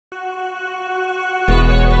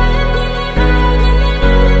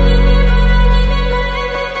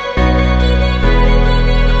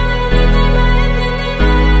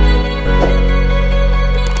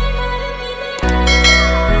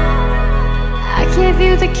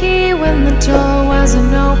you the key when the door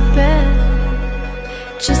wasn't open.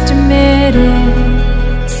 Just admit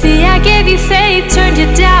it. See, I gave you faith, turned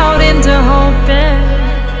your doubt into hoping.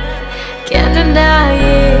 Can't deny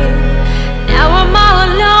it. Now I'm all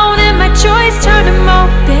alone and my choice turned them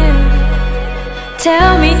open.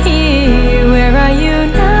 Tell me, where are you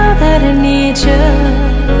now that I need you?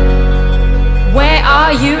 Where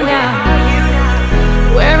are you now?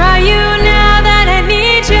 Where are you now that I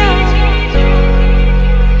need you?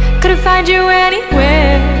 Couldn't find you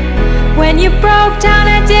anywhere. When you broke down,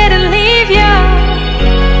 I didn't leave you.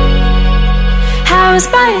 I was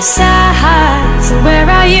by your side. So where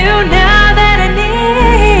are you now that I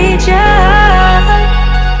need you?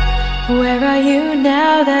 Where are you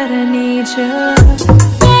now that I need you?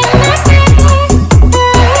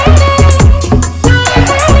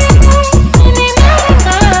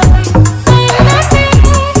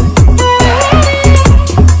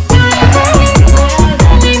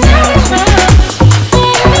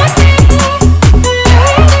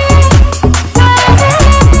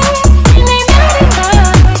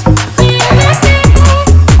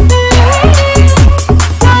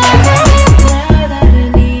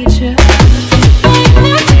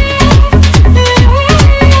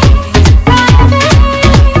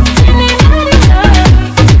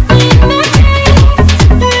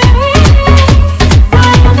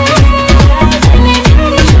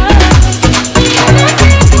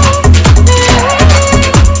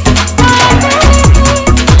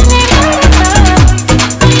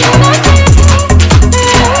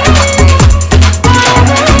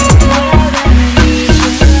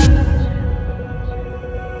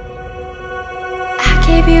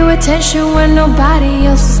 Attention when nobody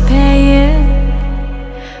else is paying.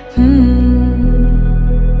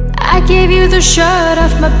 I gave you the shirt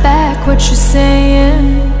off my back, what you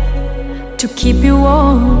saying? To keep you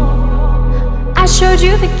warm. I showed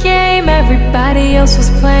you the game everybody else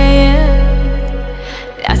was playing.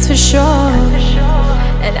 That's for sure.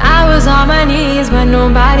 And I was on my knees when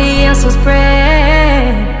nobody else was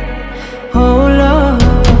praying. Oh Lord.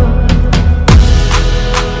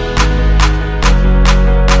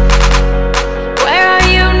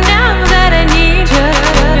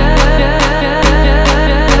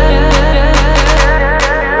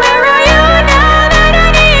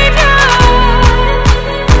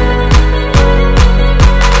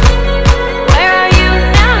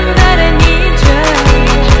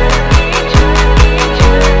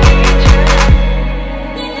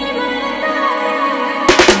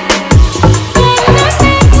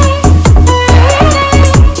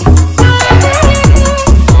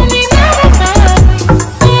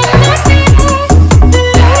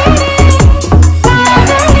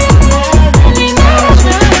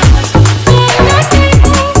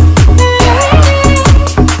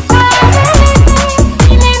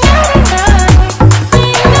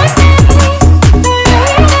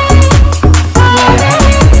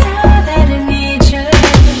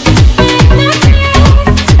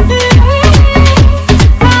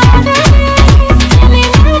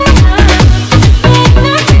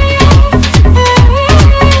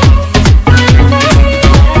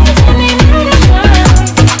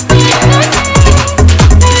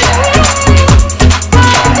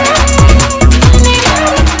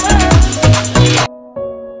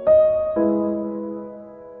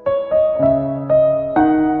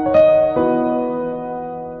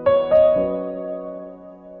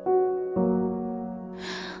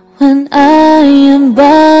 When I am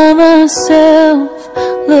by myself,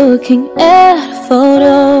 looking at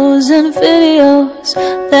photos and videos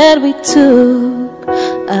that we took,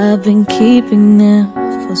 I've been keeping them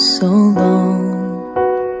for so long.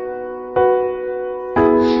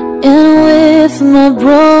 And with my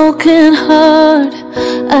broken heart,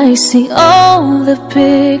 I see all the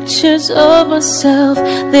pictures of myself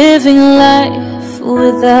living life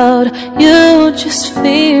without you. Just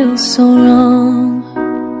feels so wrong.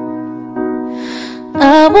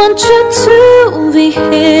 I want you to be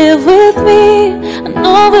here with me. I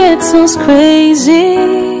know it sounds crazy.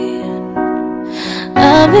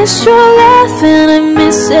 I miss your laugh and I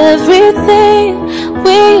miss everything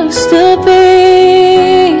we used to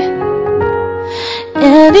be.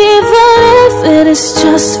 And even if it is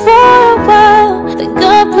just for a while, then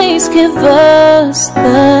God please give us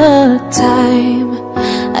the time.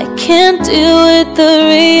 I can't deal with the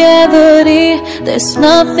reality. There's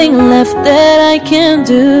nothing left that I can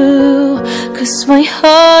do, 'cause my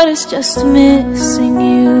heart is just missing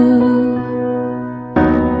you.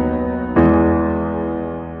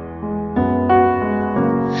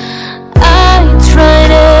 I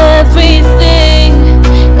tried everything,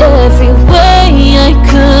 every way I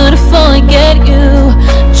could forget you.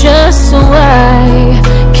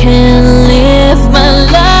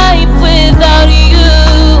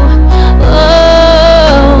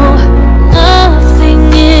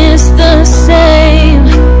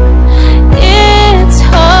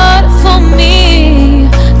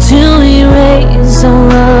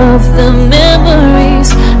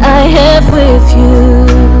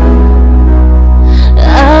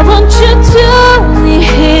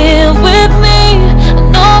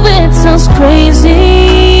 crazy.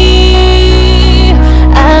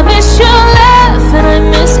 I miss your laugh and I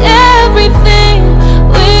miss everything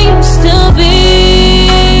we used to be.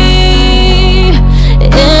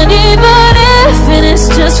 And even if it is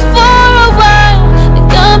just for a while,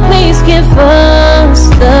 God, please give us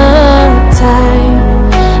the time.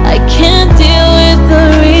 I can't deal with the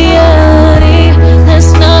reality.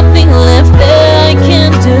 There's nothing left that I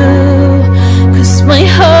can do, 'cause my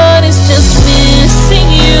heart is just missing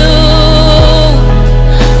you.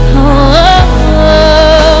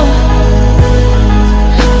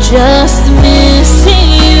 Just missing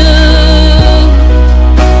you.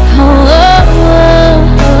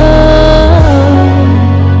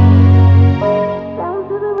 Down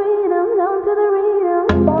to the rhythm, down to the rhythm.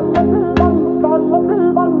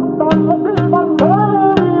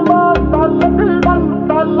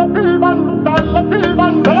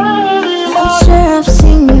 I'm sure I've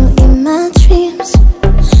seen you in my dreams.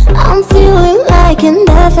 I'm feeling like in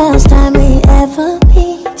the first time we ever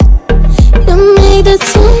meet. You make the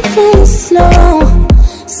time feel slow,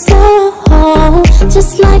 slow,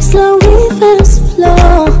 just like slow rivers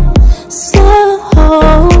flow, slow.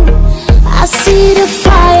 I see the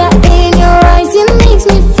fire in your eyes, it makes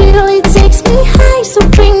me feel, it takes me high, so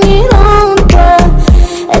bring it on, girl,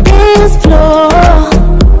 dance floor.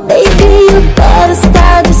 Baby, you better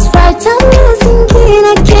start this right, I'm losing it,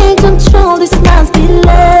 I can't control, this must be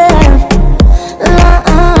love,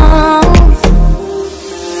 love.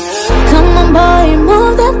 Come on boy,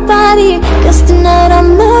 move that body, 'cause tonight I'm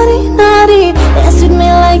naughty, naughty. Dance with me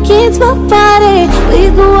like it's my party. We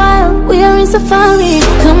go wild, we are in safari.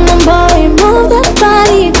 Come on boy, move that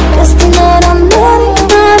body, 'cause tonight I'm naughty,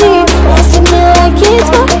 naughty. Dance with me like it's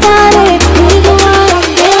my party. We go wild,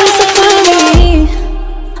 we are in safari.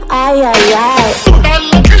 Ay, ay, ay.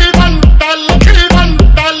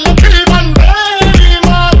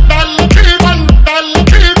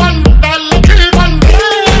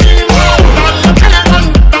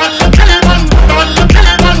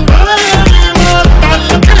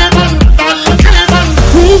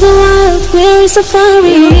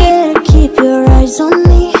 Safari, yeah, keep your eyes on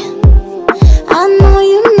me. I know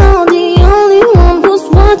you know the only one who's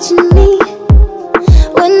watching me.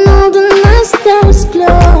 When all the night stars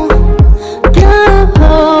glow,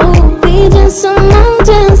 glow, we dance along,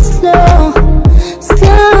 dance slow,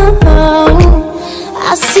 slow.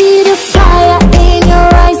 I see the fire in your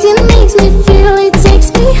eyes, it makes me feel, it takes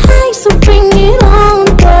me high, so bring it on,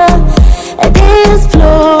 girl, dance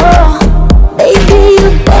floor. Baby, you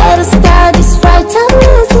better start this right, I'm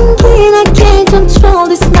losing it, I can't control,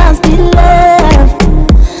 this must be love,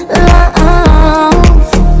 love.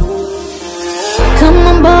 Come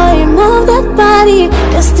on boy, move that body,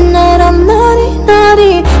 'cause tonight I'm naughty,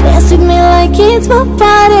 naughty. Dance with me like it's my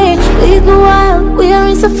party. We go wild, we are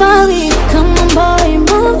in safari.